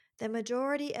The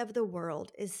majority of the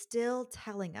world is still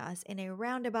telling us in a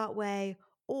roundabout way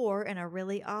or in a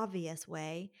really obvious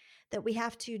way that we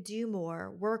have to do more,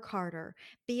 work harder,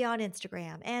 be on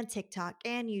Instagram and TikTok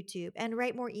and YouTube and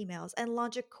write more emails and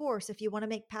launch a course if you want to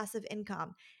make passive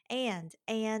income. And.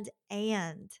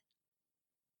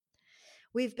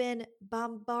 We've been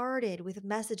bombarded with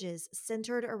messages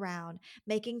centered around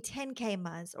making 10K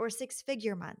months or six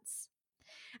figure months.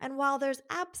 And while there's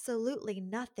absolutely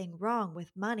nothing wrong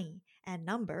with money and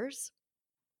numbers,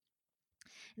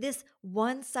 this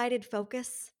one sided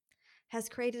focus has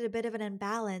created a bit of an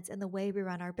imbalance in the way we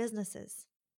run our businesses.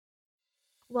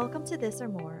 Welcome to This or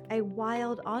More, a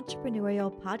wild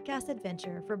entrepreneurial podcast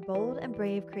adventure for bold and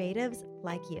brave creatives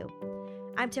like you.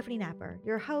 I'm Tiffany Napper,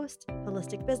 your host,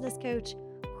 holistic business coach,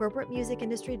 corporate music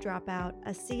industry dropout,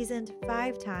 a seasoned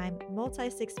 5-time multi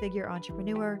six figure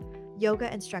entrepreneur,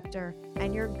 yoga instructor,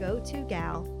 and your go to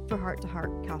gal for heart to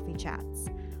heart coffee chats.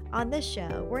 On this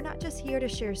show, we're not just here to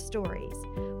share stories,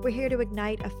 we're here to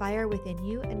ignite a fire within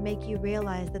you and make you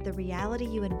realize that the reality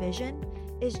you envision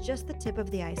is just the tip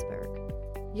of the iceberg.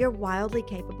 You're wildly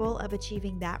capable of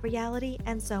achieving that reality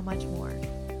and so much more.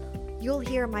 You'll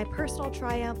hear my personal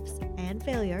triumphs and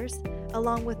failures,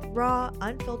 along with raw,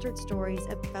 unfiltered stories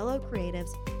of fellow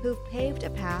creatives who've paved a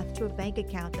path to a bank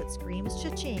account that screams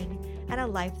cha-ching and a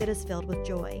life that is filled with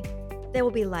joy. There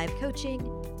will be live coaching,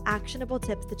 actionable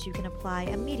tips that you can apply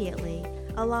immediately,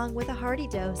 along with a hearty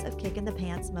dose of kick in the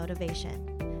pants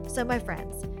motivation. So my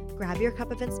friends, grab your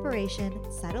cup of inspiration,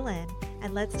 settle in,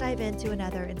 and let's dive into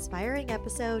another inspiring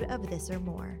episode of This or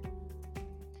More.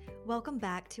 Welcome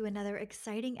back to another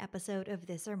exciting episode of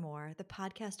This or More, the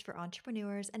podcast for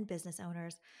entrepreneurs and business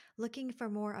owners looking for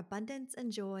more abundance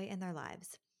and joy in their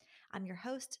lives. I'm your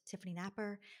host, Tiffany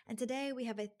Napper, and today we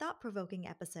have a thought-provoking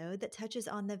episode that touches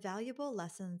on the valuable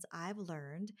lessons I've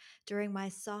learned during my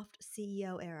soft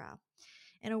CEO era.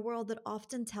 In a world that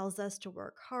often tells us to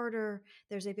work harder,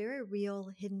 there's a very real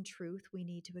hidden truth we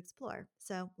need to explore.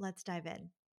 So let's dive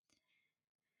in.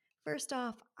 First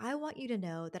off, I want you to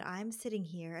know that I'm sitting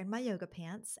here in my yoga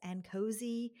pants and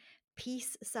cozy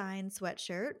peace sign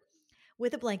sweatshirt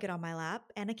with a blanket on my lap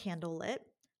and a candle lit,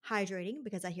 hydrating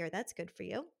because I hear that's good for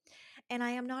you. And I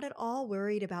am not at all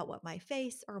worried about what my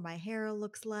face or my hair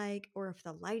looks like or if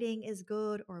the lighting is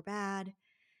good or bad.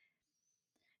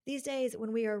 These days,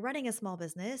 when we are running a small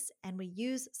business and we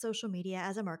use social media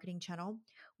as a marketing channel,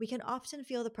 we can often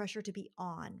feel the pressure to be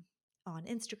on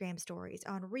Instagram stories,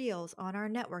 on Reels, on our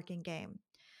networking game.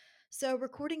 So,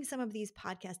 recording some of these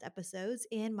podcast episodes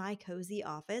in my cozy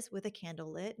office with a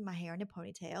candle lit and my hair in a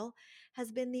ponytail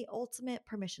has been the ultimate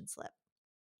permission slip.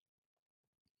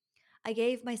 I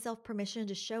gave myself permission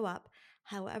to show up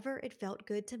however it felt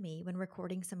good to me when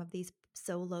recording some of these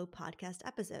solo podcast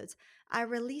episodes. I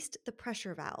released the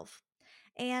pressure valve.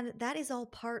 And that is all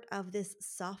part of this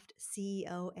soft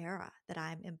CEO era that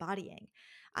I'm embodying.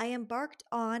 I embarked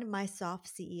on my soft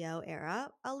CEO era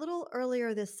a little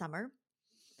earlier this summer.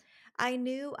 I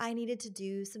knew I needed to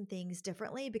do some things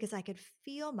differently because I could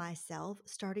feel myself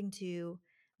starting to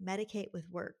medicate with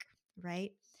work,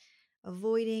 right?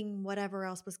 Avoiding whatever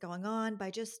else was going on by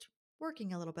just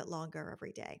working a little bit longer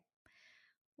every day,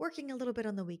 working a little bit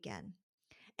on the weekend.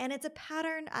 And it's a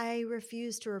pattern I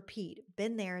refuse to repeat.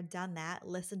 Been there, done that.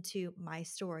 Listen to my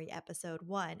story, episode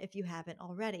 1, if you haven't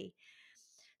already.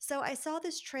 So I saw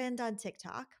this trend on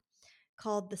TikTok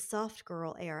called the soft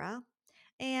girl era,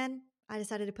 and I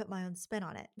decided to put my own spin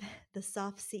on it, the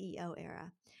soft CEO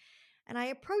era. And I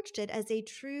approached it as a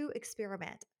true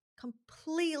experiment,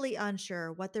 completely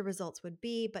unsure what the results would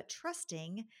be, but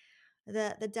trusting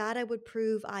that the data would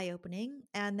prove eye opening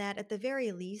and that at the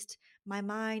very least, my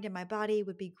mind and my body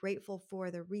would be grateful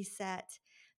for the reset,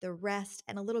 the rest,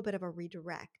 and a little bit of a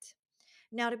redirect.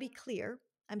 Now, to be clear,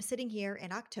 I'm sitting here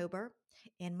in October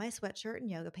in my sweatshirt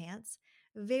and yoga pants,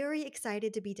 very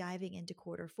excited to be diving into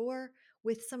quarter 4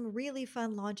 with some really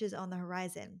fun launches on the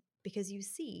horizon because you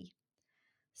see,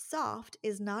 soft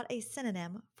is not a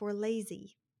synonym for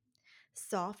lazy.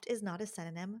 Soft is not a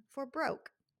synonym for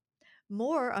broke.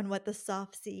 More on what the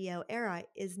soft CEO era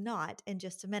is not in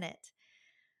just a minute.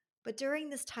 But during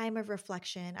this time of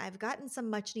reflection, I've gotten some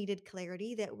much needed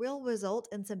clarity that will result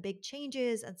in some big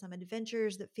changes and some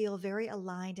adventures that feel very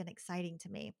aligned and exciting to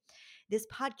me. This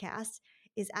podcast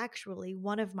is actually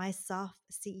one of my soft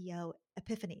CEO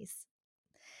epiphanies.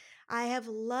 I have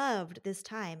loved this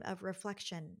time of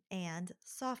reflection and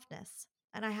softness.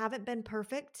 And I haven't been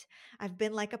perfect. I've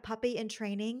been like a puppy in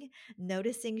training,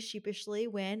 noticing sheepishly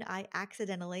when I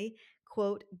accidentally,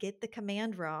 quote, get the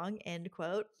command wrong, end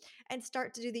quote, and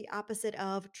start to do the opposite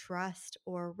of trust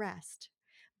or rest.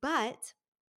 But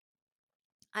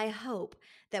I hope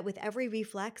that with every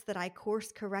reflex that I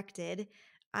course corrected,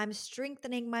 I'm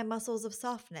strengthening my muscles of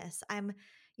softness.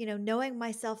 Knowing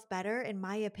myself better, in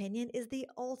my opinion, is the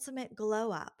ultimate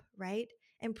glow up, right?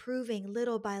 Improving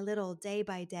little by little, day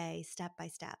by day, step by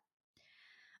step.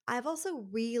 I've also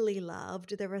really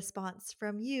loved the response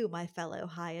from you, my fellow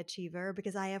high achiever,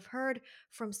 because I have heard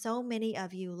from so many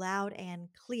of you loud and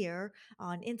clear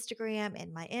on Instagram,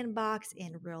 in my inbox,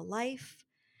 in real life,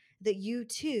 that you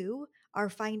too are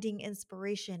finding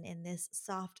inspiration in this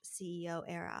soft CEO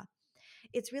era.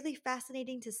 It's really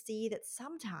fascinating to see that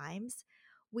sometimes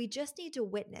we just need to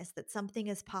witness that something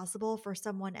is possible for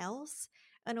someone else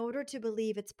in order to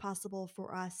believe it's possible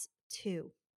for us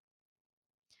too.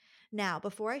 Now,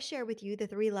 before I share with you the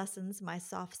 3 lessons my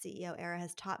soft CEO era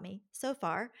has taught me so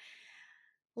far,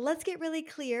 let's get really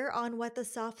clear on what the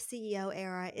soft CEO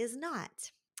era is not.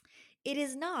 It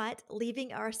is not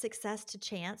leaving our success to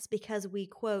chance because we,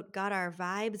 quote, got our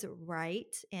vibes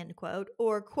right, end quote,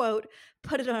 or, quote,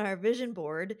 put it on our vision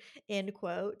board, end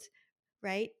quote,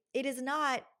 right? It is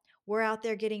not we're out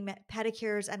there getting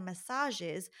pedicures and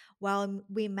massages while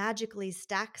we magically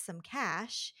stack some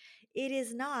cash. It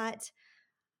is not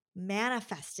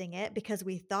manifesting it because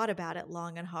we thought about it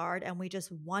long and hard and we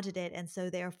just wanted it, and so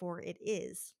therefore it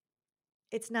is.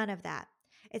 It's none of that.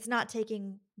 It's not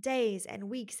taking days and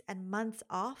weeks and months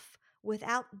off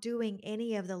without doing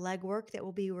any of the legwork that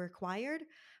will be required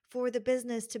for the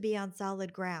business to be on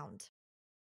solid ground.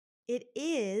 It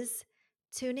is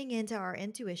tuning into our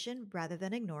intuition rather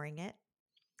than ignoring it.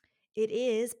 It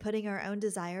is putting our own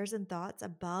desires and thoughts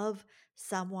above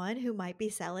someone who might be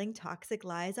selling toxic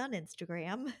lies on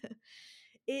Instagram.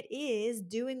 It is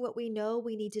doing what we know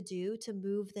we need to do to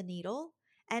move the needle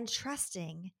and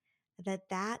trusting that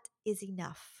that is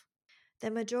enough.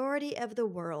 The majority of the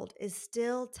world is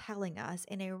still telling us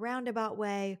in a roundabout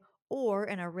way or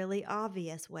in a really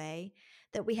obvious way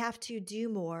that we have to do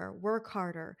more, work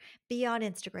harder, be on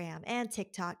Instagram and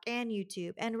TikTok and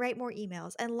YouTube and write more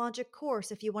emails and launch a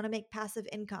course if you want to make passive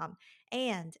income.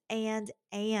 And.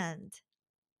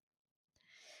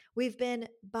 We've been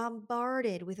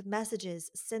bombarded with messages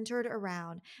centered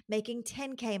around making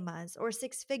 10K months or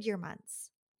 6 figure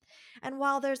months. And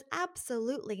while there's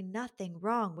absolutely nothing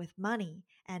wrong with money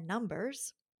and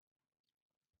numbers,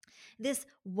 this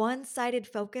one sided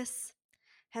focus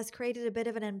has created a bit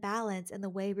of an imbalance in the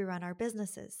way we run our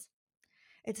businesses.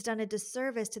 It's done a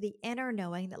disservice to the inner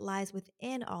knowing that lies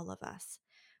within all of us.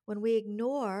 When we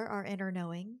ignore our inner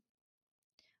knowing,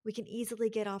 we can easily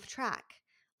get off track,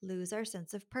 lose our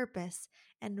sense of purpose,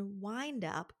 and wind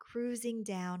up cruising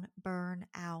down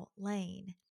burnout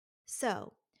lane.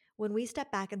 So, when we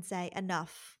step back and say,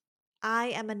 enough, I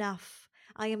am enough,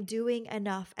 I am doing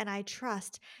enough, and I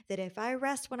trust that if I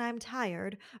rest when I'm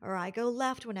tired or I go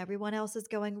left when everyone else is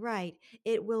going right,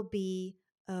 it will be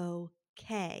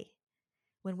okay.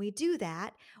 When we do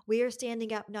that, we are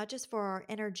standing up not just for our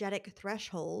energetic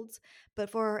thresholds, but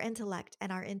for our intellect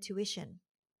and our intuition.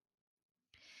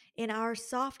 In our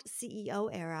soft CEO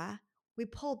era, we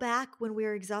pull back when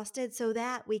we're exhausted so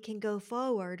that we can go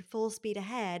forward full speed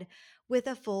ahead with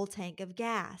a full tank of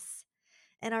gas.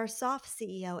 In our soft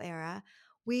CEO era,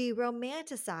 we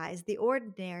romanticize the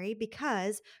ordinary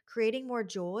because creating more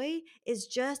joy is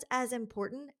just as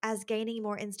important as gaining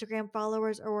more Instagram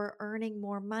followers or earning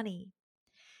more money.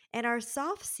 In our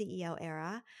soft CEO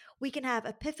era, we can have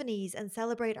epiphanies and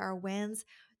celebrate our wins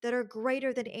that are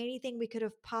greater than anything we could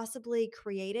have possibly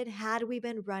created had we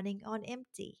been running on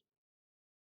empty.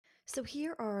 So,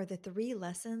 here are the 3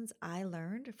 lessons I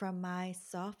learned from my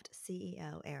soft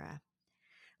CEO era.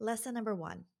 Lesson number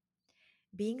 1: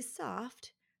 being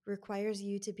soft requires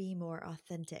you to be more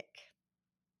authentic,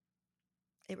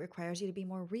 it requires you to be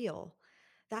more real.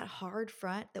 That hard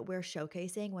front that we're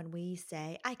showcasing when we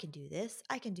say, I can do this,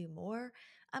 I can do more,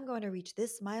 I'm going to reach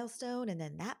this milestone and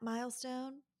then that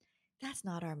milestone, that's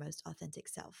not our most authentic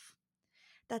self.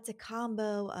 That's a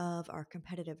combo of our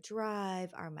competitive drive,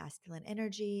 our masculine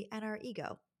energy, and our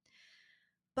ego.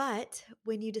 But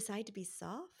when you decide to be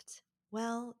soft,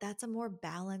 well, that's a more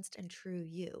balanced and true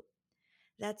you.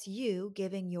 That's you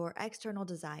giving your external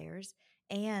desires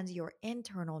and your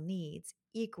internal needs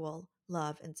equal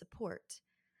love and support.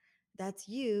 That's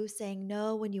you saying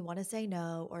no when you want to say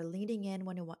no or leaning in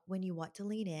when you want to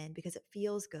lean in because it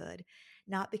feels good,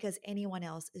 not because anyone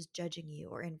else is judging you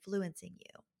or influencing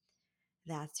you.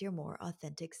 That's your more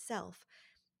authentic self.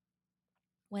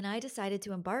 When I decided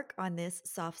to embark on this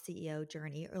soft CEO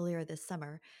journey earlier this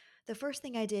summer, the first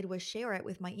thing I did was share it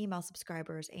with my email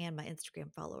subscribers and my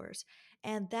Instagram followers.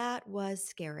 And that was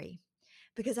scary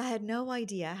because I had no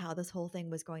idea how this whole thing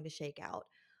was going to shake out.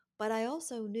 But I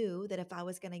also knew that if I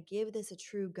was going to give this a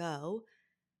true go,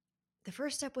 the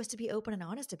first step was to be open and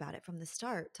honest about it from the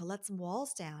start, to let some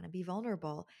walls down and be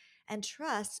vulnerable and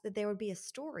trust that there would be a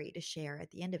story to share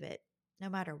at the end of it, no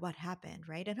matter what happened,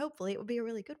 right? And hopefully it would be a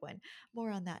really good one.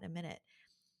 More on that in a minute.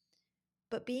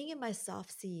 But being in my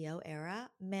soft CEO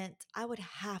era meant I would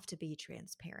have to be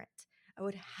transparent. I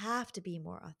would have to be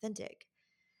more authentic.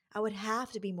 I would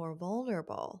have to be more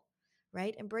vulnerable,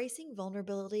 right? Embracing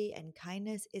vulnerability and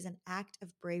kindness is an act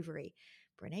of bravery.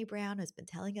 Brene Brown has been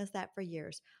telling us that for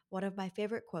years. One of my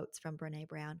favorite quotes from Brene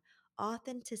Brown: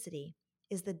 authenticity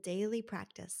is the daily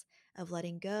practice of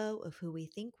letting go of who we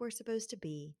think we're supposed to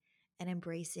be and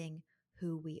embracing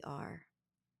who we are.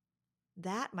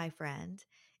 That, my friend,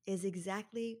 is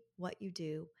exactly what you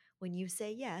do when you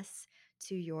say yes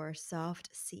to your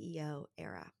soft CEO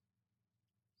era.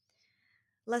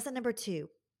 Lesson number 2: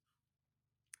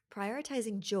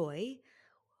 prioritizing joy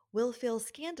will feel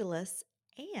scandalous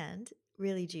and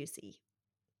really juicy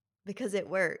because it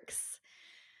works.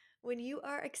 When you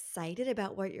are excited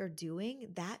about what you're doing,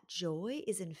 that joy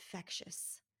is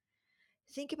infectious.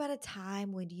 Think about a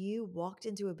time when you walked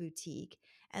into a boutique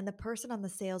and the person on the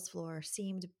sales floor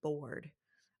seemed bored,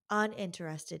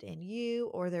 uninterested in you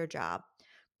or their job.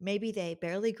 Maybe they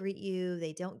barely greet you,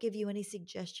 they don't give you any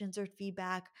suggestions or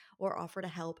feedback or offer to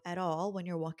help at all when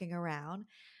you're walking around.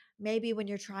 Maybe when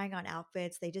you're trying on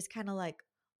outfits, they just kind of like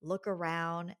look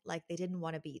around like they didn't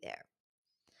want to be there.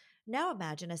 Now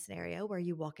imagine a scenario where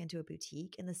you walk into a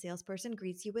boutique and the salesperson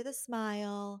greets you with a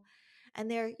smile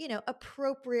and they're,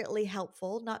 appropriately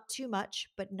helpful, not too much,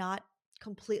 but not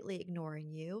completely ignoring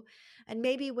you. And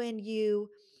maybe when you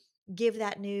give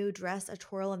that new dress a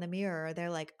twirl in the mirror,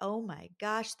 they're like, "Oh my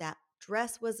gosh, that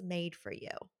dress was made for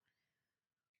you."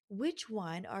 Which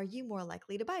one are you more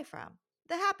likely to buy from?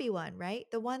 The happy one, right?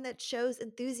 The one that shows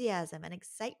enthusiasm and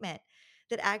excitement,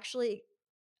 that actually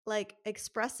like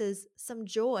expresses some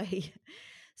joy.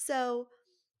 So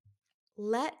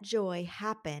let joy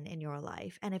happen in your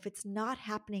life. And if it's not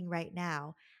happening right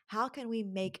now, how can we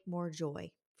make more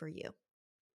joy for you?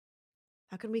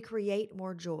 How can we create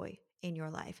more joy in your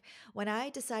life? When I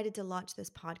decided to launch this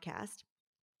podcast,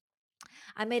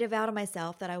 I made a vow to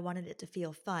myself that I wanted it to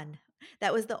feel fun.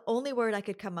 That was the only word I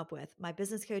could come up with. My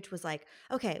business coach was like,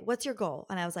 "Okay, what's your goal?"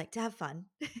 And I was like, "To have fun."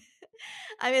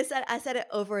 I said it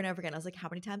over and over again. I was like, "How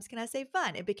many times can I say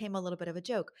fun?" It became a little bit of a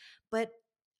joke. But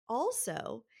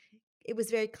also, it was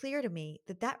very clear to me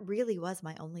that that really was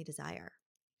my only desire,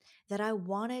 that I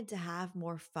wanted to have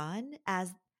more fun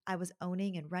as I was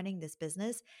owning and running this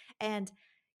business, and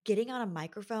getting on a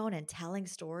microphone and telling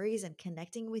stories and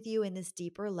connecting with you in this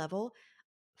deeper level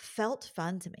felt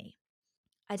fun to me.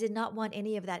 I did not want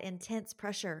any of that intense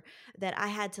pressure that I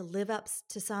had to live up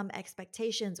to some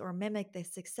expectations or mimic the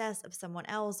success of someone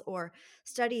else or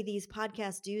study these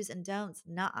podcast do's and don'ts.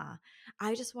 Nuh-uh.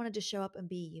 I just wanted to show up and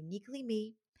be uniquely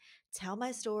me, tell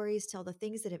my stories, tell the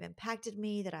things that have impacted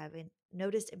me, that I've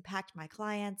noticed impact my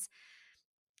clients.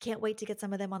 Can't wait to get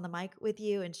some of them on the mic with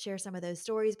you and share some of those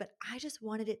stories. But I just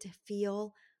wanted it to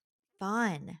feel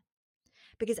fun,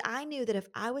 because I knew that if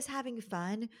I was having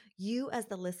fun, you as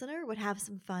the listener would have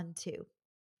some fun too.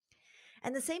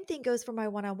 And the same thing goes for my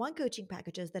one on one coaching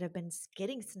packages that have been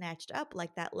getting snatched up,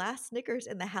 like that last Snickers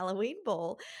in the Halloween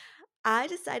bowl. I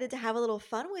decided to have a little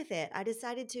fun with it. I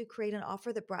decided to create an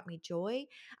offer that brought me joy.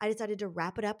 I decided to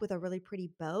wrap it up with a really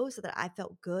pretty bow so that I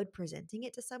felt good presenting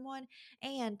it to someone.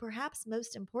 And perhaps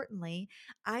most importantly,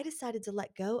 I decided to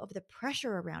let go of the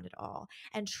pressure around it all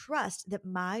and trust that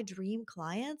my dream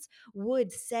clients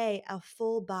would say a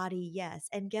full body yes.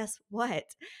 And guess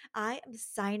what? I am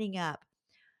signing up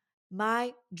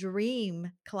my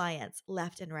dream clients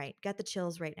left and right. Got the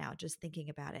chills right now just thinking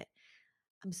about it.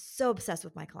 I'm so obsessed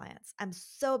with my clients. I'm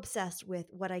so obsessed with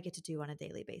what I get to do on a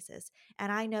daily basis.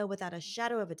 And I know without a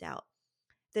shadow of a doubt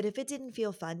that if it didn't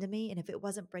feel fun to me and if it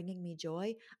wasn't bringing me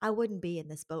joy, I wouldn't be in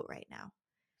this boat right now.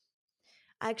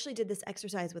 I actually did this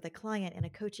exercise with a client in a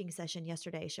coaching session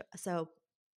yesterday. So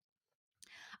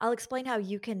I'll explain how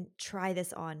you can try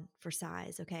this on for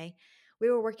size, okay?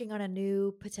 We were working on a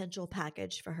new potential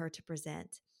package for her to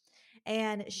present.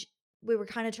 And we were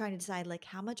kind of trying to decide, like,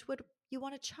 how much would you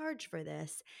want to charge for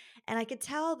this? And I could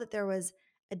tell that there was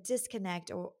a disconnect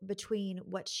between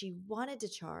what she wanted to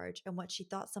charge and what she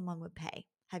thought someone would pay.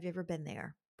 Have you ever been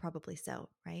there? Probably so,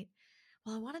 right?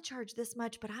 Well, I want to charge this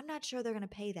much, but I'm not sure they're going to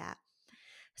pay that.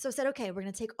 So I said, okay, we're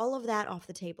going to take all of that off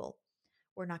the table.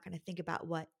 We're not going to think about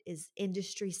what is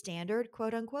industry standard,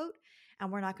 quote unquote.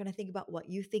 And we're not going to think about what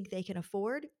you think they can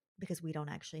afford, because we don't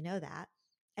actually know that.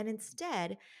 And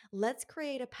instead, let's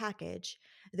create a package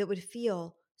that would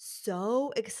feel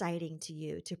so exciting to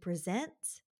you to present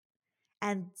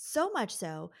And so much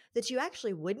so that you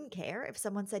actually wouldn't care if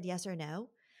someone said yes or no,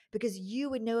 because you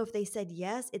would know if they said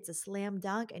yes, it's a slam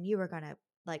dunk and you are going to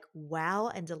like wow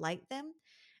and delight them.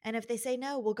 And if they say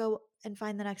no, we'll go and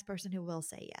find the next person who will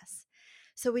say yes.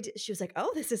 So she was like,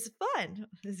 "Oh, this is fun."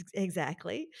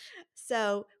 Exactly.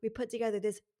 So we put together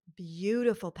this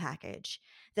beautiful package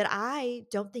that I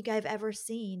don't think I've ever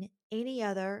seen any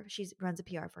other. She runs a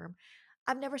PR firm.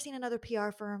 I've never seen another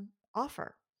PR firm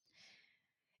offer.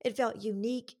 It felt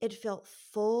unique. It felt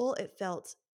full. It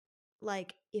felt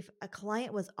like if a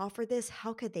client was offered this,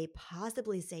 how could they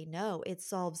possibly say no? It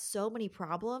solves so many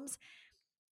problems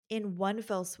in one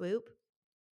fell swoop.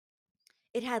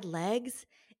 It had legs,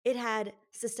 it had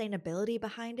sustainability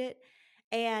behind it.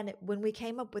 And when we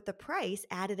came up with the price,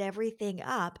 added everything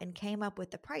up and came up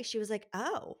with the price, she was like,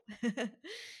 "Oh,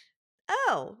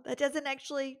 oh, that doesn't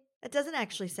actually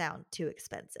sound too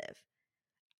expensive."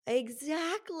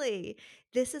 Exactly.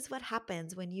 This is what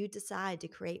happens when you decide to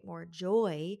create more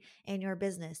joy in your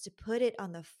business, to put it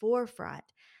on the forefront,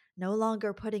 no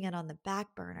longer putting it on the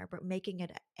back burner, but making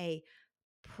it a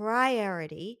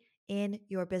priority in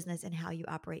your business and how you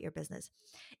operate your business.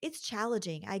 It's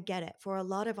challenging, I get it, for a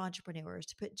lot of entrepreneurs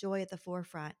to put joy at the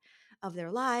forefront of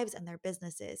their lives and their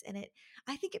businesses. And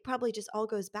I think it probably just all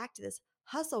goes back to this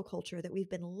hustle culture that we've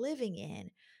been living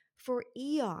in for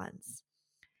eons.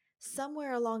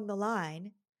 Somewhere along the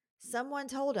line, someone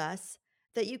told us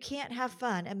that you can't have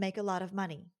fun and make a lot of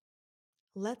money.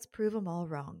 Let's prove them all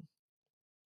wrong.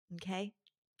 Okay.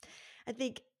 I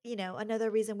think,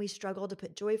 another reason we struggle to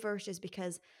put joy first is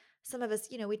because some of us,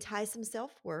 we tie some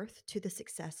self worth to the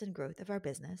success and growth of our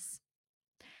business.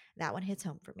 That one hits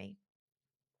home for me.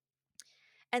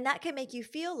 And that can make you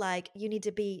feel like you need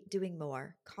to be doing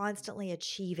more, constantly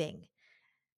achieving.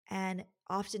 And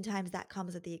oftentimes that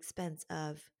comes at the expense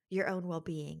of your own well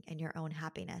being and your own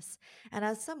happiness. And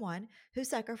as someone who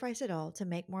sacrificed it all to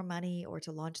make more money or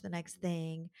to launch the next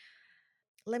thing,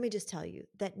 let me just tell you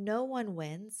that no one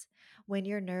wins when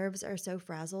your nerves are so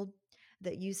frazzled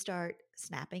that you start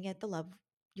snapping at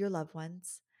your loved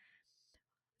ones.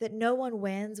 That no one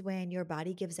wins when your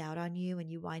body gives out on you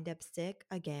and you wind up sick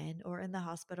again or in the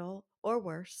hospital or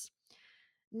worse.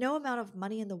 No amount of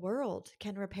money in the world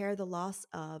can repair the loss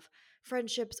of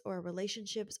friendships or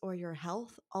relationships or your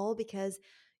health, all because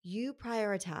you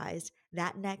prioritized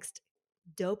that next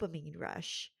dopamine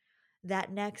rush,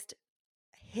 that next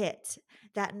hit,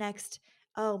 that next,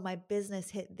 oh, my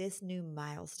business hit this new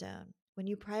milestone. When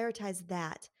you prioritize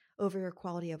that over your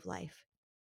quality of life,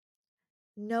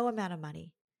 no amount of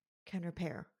money can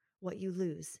repair what you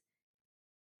lose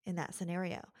in that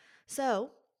scenario.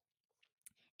 So,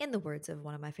 in the words of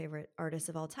one of my favorite artists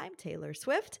of all time, Taylor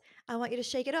Swift, I want you to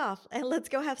shake it off and let's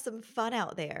go have some fun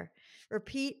out there.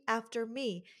 Repeat after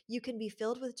me. You can be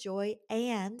filled with joy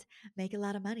and make a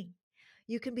lot of money.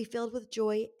 You can be filled with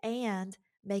joy and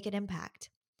make an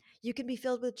impact. You can be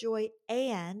filled with joy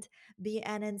and be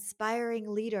an inspiring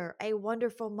leader, a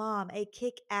wonderful mom, a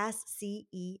kick ass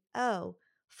CEO.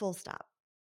 Full stop.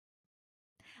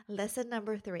 Lesson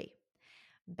number 3,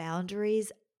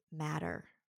 boundaries matter.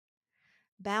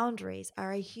 Boundaries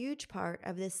are a huge part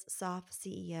of this soft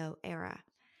CEO era.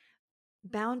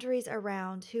 Boundaries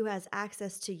around who has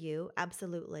access to you,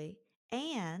 absolutely,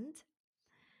 and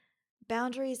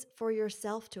boundaries for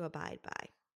yourself to abide by.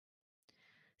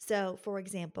 So, for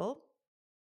example,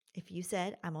 if you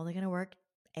said, "I'm only going to work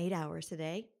 8 hours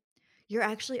today," you're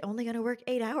actually only going to work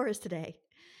 8 hours today.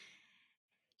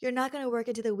 You're not going to work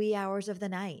into the wee hours of the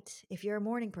night if you're a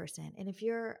morning person. And if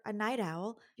you're a night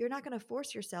owl, you're not going to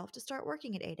force yourself to start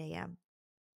working at 8 a.m.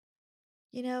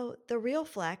 The real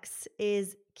flex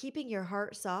is keeping your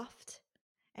heart soft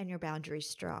and your boundaries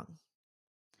strong.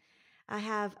 I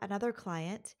have another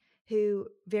client who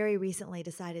very recently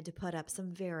decided to put up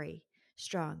some very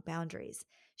strong boundaries.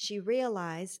 She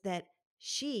realized that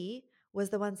she was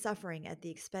the one suffering at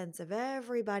the expense of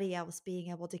everybody else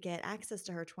being able to get access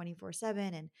to her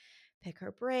 24/7 and pick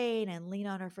her brain and lean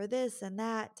on her for this and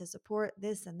that to support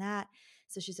this and that.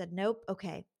 So she said, "Nope,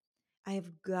 okay, I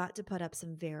have got to put up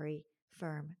some very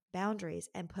firm boundaries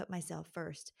and put myself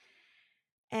first."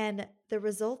 And the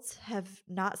results have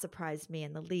not surprised me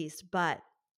in the least, but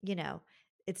you know,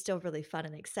 it's still really fun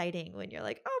and exciting when you're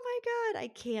like, "Oh my God, I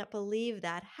can't believe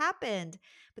that happened."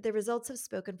 But the results have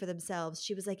spoken for themselves.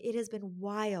 She was like, "It has been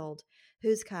wild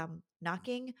who's come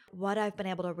knocking. What I've been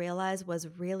able to realize was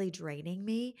really draining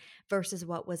me versus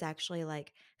what was actually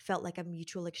like, felt like a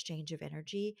mutual exchange of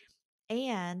energy."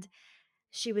 And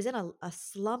she was in a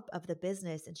slump of the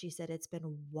business and she said it's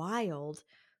been wild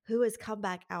who has come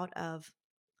back out of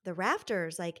the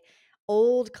rafters, like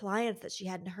old clients that she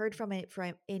hadn't heard from it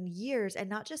from in years, and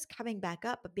not just coming back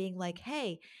up, but being like,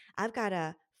 "Hey, I've got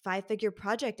a 5-figure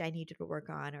project I need you to work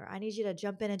on, or I need you to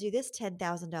jump in and do this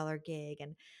 $10,000 gig."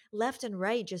 And left and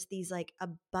right, just these like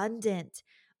abundant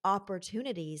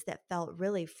opportunities that felt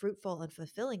really fruitful and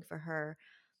fulfilling for her,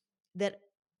 that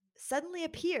suddenly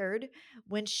appeared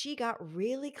when she got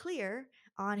really clear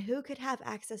on who could have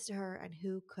access to her and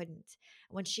who couldn't.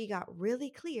 When she got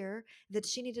really clear that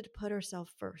she needed to put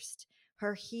herself first.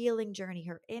 Her healing journey,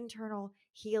 her internal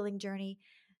healing journey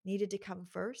needed to come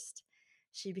first.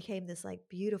 She became this like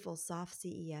beautiful, soft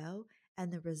CEO,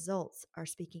 and the results are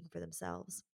speaking for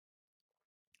themselves.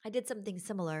 I did something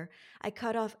similar. I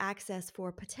cut off access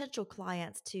for potential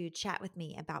clients to chat with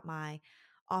me about my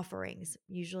offerings.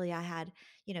 Usually I had,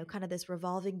 kind of this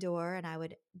revolving door, and I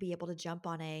would be able to jump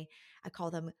on I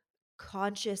call them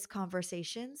conscious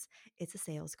conversations. It's a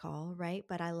sales call, right?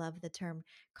 But I love the term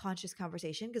conscious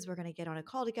conversation because we're going to get on a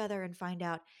call together and find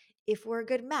out if we're a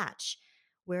good match,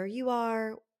 where you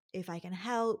are, if I can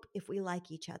help, if we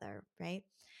like each other, right?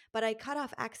 But I cut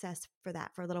off access for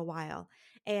that for a little while,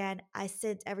 and I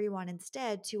sent everyone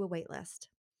instead to a wait list.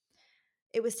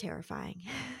 It was terrifying.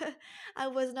 I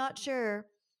was not sure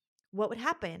what would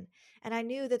happen. And I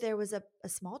knew that there was a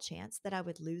small chance that I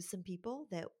would lose some people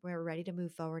that were ready to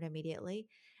move forward immediately.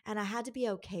 And I had to be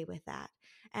okay with that.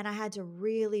 And I had to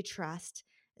really trust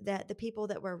that the people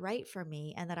that were right for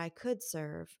me and that I could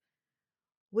serve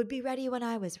would be ready when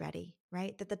I was ready,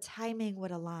 right? That the timing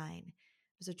would align. It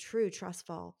was a true trust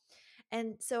fall.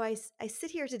 And so I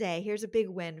sit here today. Here's a big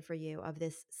win for you of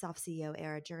this soft CEO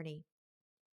era journey.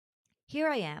 Here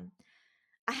I am.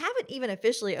 I haven't even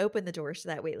officially opened the doors to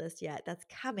that waitlist yet. That's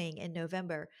coming in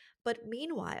November. But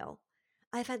meanwhile,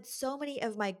 I've had so many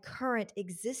of my current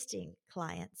existing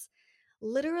clients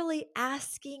literally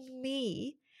asking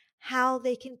me how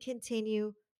they can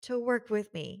continue to work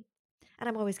with me. And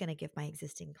I'm always going to give my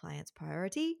existing clients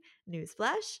priority,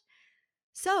 newsflash.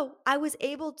 So I was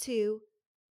able to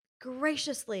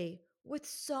graciously, with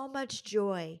so much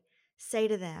joy, say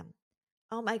to them,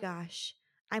 "Oh my gosh,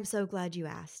 I'm so glad you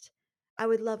asked. I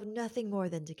would love nothing more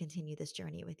than to continue this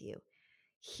journey with you.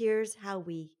 Here's how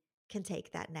we can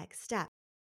take that next step."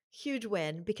 Huge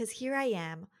win, because here I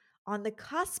am on the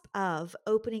cusp of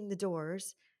opening the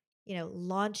doors,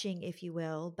 launching, if you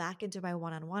will, back into my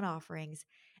one on one offerings.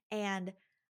 And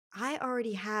I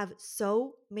already have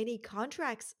so many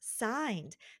contracts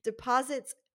signed,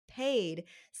 deposits paid,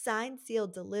 signed,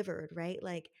 sealed, delivered, right?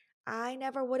 Like, I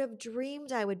never would have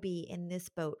dreamed I would be in this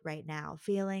boat right now,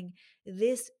 feeling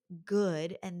this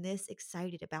good and this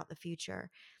excited about the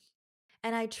future.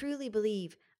 And I truly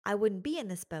believe I wouldn't be in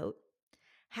this boat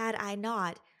had I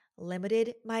not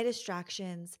limited my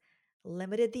distractions,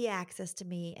 limited the access to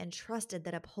me, and trusted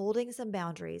that upholding some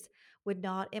boundaries would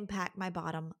not impact my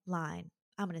bottom line.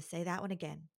 I'm going to say that one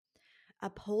again.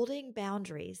 Upholding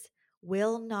boundaries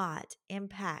will not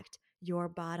impact your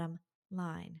bottom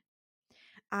line.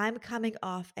 I'm coming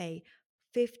off a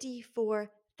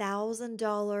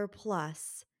 $54,000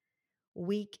 plus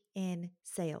week in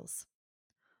sales,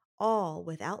 all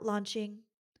without launching,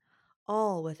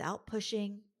 all without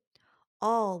pushing,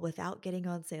 all without getting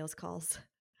on sales calls,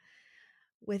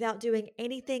 without doing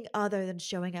anything other than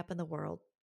showing up in the world,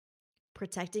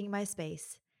 protecting my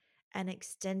space, and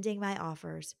extending my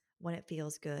offers when it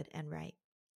feels good and right.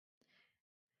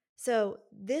 So,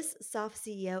 this soft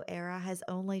CEO era has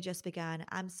only just begun.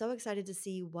 I'm so excited to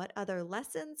see what other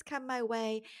lessons come my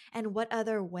way and what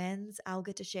other wins I'll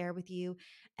get to share with you.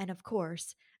 And of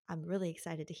course, I'm really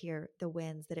excited to hear the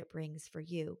wins that it brings for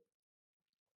you.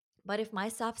 But if my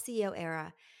soft CEO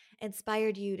era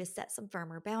inspired you to set some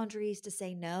firmer boundaries, to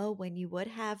say no when you would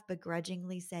have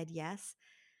begrudgingly said yes,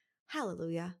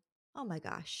 hallelujah. Oh my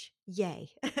gosh,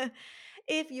 yay.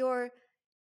 If your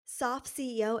soft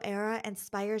CEO era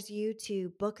inspires you to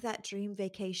book that dream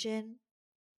vacation,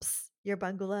 your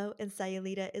bungalow in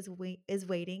Sayulita is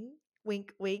waiting.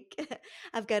 Wink, wink.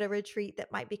 I've got a retreat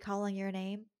that might be calling your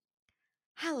name.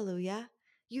 Hallelujah.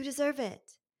 You deserve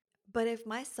it. But if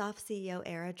my soft CEO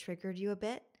era triggered you a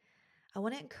bit, I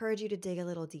want to encourage you to dig a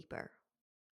little deeper.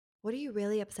 What are you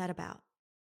really upset about?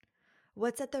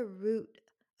 What's at the root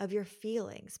of your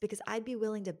feelings? Because I'd be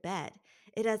willing to bet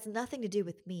it has nothing to do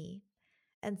with me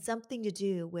and something to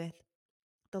do with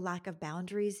the lack of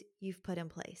boundaries you've put in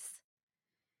place.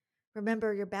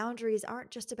 Remember, your boundaries aren't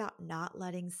just about not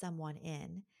letting someone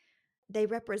in, they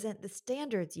represent the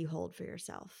standards you hold for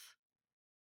yourself.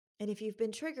 And if you've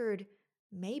been triggered,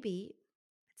 maybe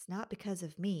it's not because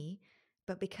of me,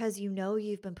 but because you know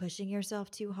you've been pushing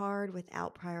yourself too hard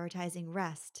without prioritizing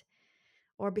rest,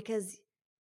 or because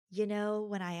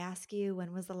When I ask you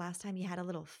when was the last time you had a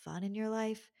little fun in your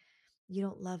life, you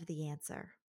don't love the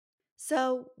answer.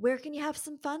 So, where can you have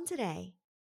some fun today?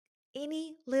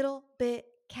 Any little bit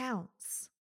counts.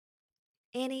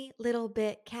 Any little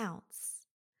bit counts.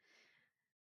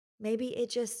 Maybe it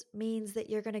just means that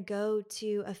you're going to go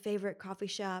to a favorite coffee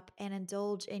shop and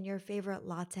indulge in your favorite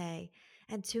latte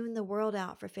and tune the world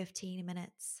out for 15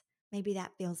 minutes. Maybe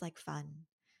that feels like fun.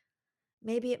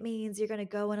 Maybe it means you're going to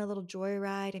go on a little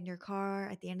joyride in your car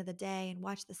at the end of the day and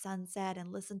watch the sunset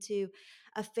and listen to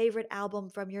a favorite album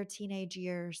from your teenage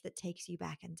years that takes you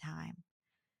back in time.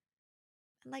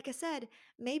 And like I said,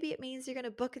 maybe it means you're going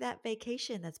to book that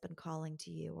vacation that's been calling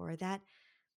to you, or that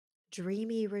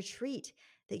dreamy retreat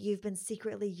that you've been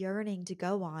secretly yearning to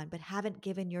go on but haven't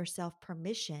given yourself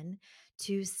permission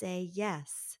to say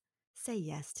yes. Say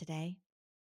yes today.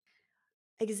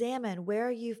 Examine where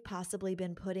you've possibly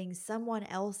been putting someone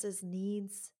else's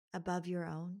needs above your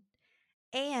own,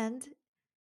 and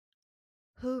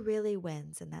who really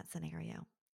wins in that scenario.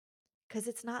 Because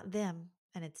it's not them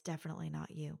and it's definitely not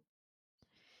you.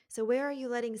 So, where are you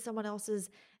letting someone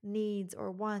else's needs or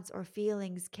wants or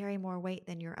feelings carry more weight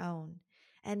than your own?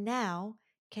 And now,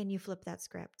 can you flip that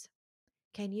script?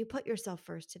 Can you put yourself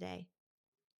first today?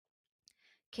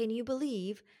 Can you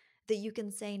believe that you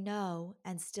can say no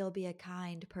and still be a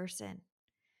kind person?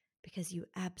 Because you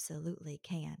absolutely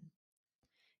can.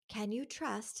 Can you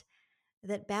trust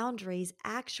that boundaries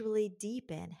actually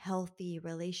deepen healthy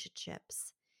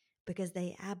relationships? Because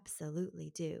they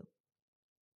absolutely do.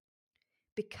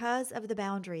 Because of the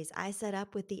boundaries I set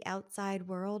up with the outside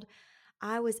world,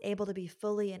 I was able to be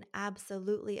fully and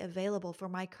absolutely available for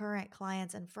my current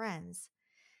clients and friends.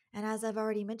 And as I've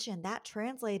already mentioned, that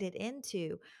translated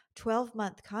into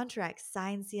 12-month contracts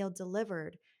signed, sealed,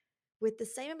 delivered with the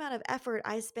same amount of effort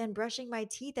I spend brushing my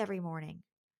teeth every morning.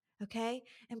 Okay?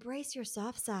 Embrace your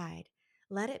soft side.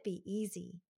 Let it be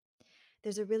easy.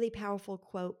 There's a really powerful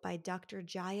quote by Dr.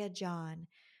 Jaya John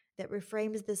that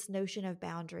reframes this notion of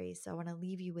boundaries. So I want to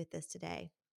leave you with this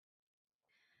today.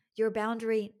 Your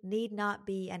boundary need not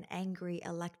be an angry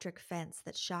electric fence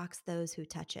that shocks those who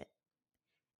touch it.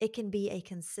 It can be a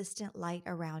consistent light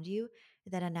around you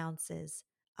that announces,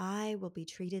 I will be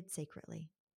treated sacredly.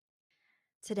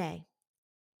 Today,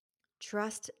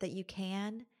 trust that you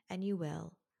can and you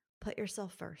will put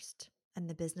yourself first, and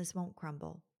the business won't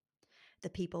crumble.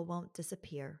 The people won't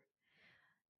disappear,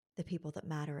 the people that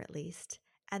matter at least.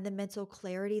 And the mental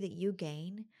clarity that you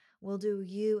gain will do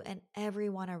you and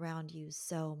everyone around you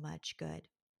so much good.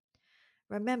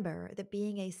 Remember that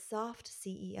being a soft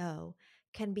CEO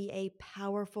can be a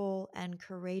powerful and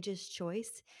courageous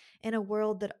choice in a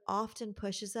world that often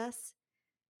pushes us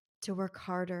to work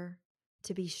harder,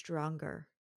 to be stronger.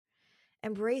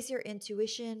 Embrace your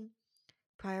intuition,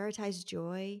 prioritize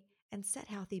joy, and set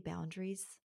healthy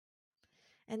boundaries.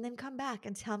 And then come back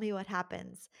and tell me what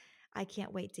happens. I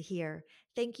can't wait to hear.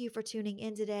 Thank you for tuning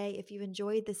in today. If you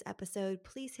enjoyed this episode,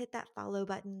 please hit that follow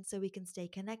button so we can stay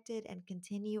connected and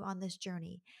continue on this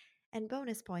journey. And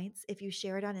bonus points if you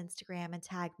share it on Instagram and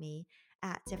tag me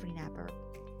at Tiffany Napper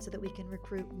so that we can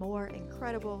recruit more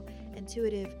incredible,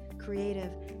 intuitive,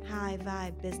 creative, high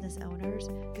vibe business owners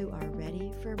who are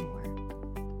ready for more.